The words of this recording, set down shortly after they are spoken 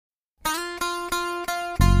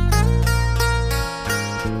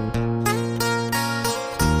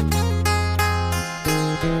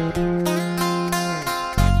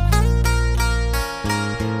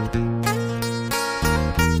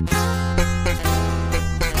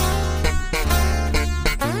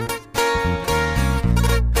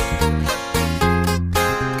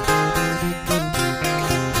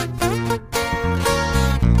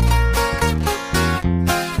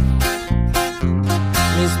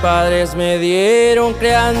padres me dieron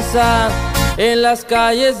crianza en las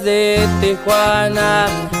calles de Tijuana.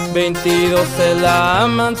 22 es la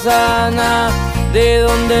manzana de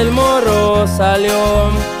donde el morro salió.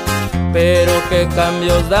 Pero qué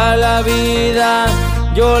cambios da la vida,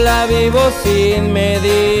 yo la vivo sin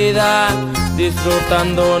medida.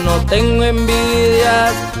 Disfrutando no tengo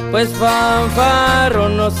envidias, pues fanfarro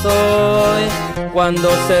no soy. Cuando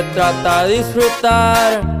se trata de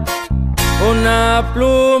disfrutar, una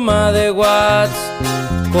pluma de watts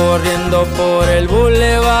corriendo por el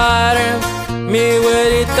bulevar, mi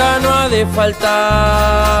güerita no ha de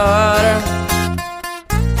faltar.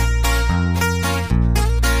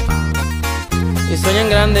 Y sueñan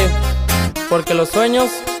grande, porque los sueños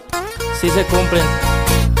sí se cumplen.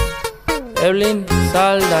 Eblin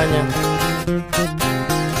Saldan.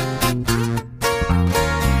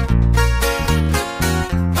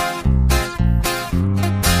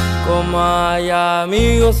 Como hay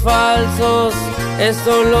amigos falsos,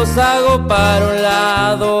 eso los hago para un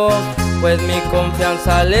lado, pues mi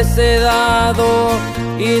confianza les he dado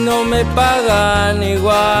y no me pagan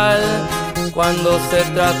igual. Cuando se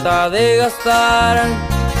trata de gastar,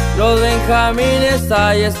 los benjamines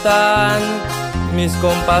ahí están. Mis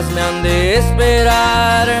compas me han de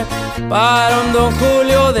esperar para un don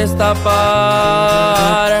Julio destapar.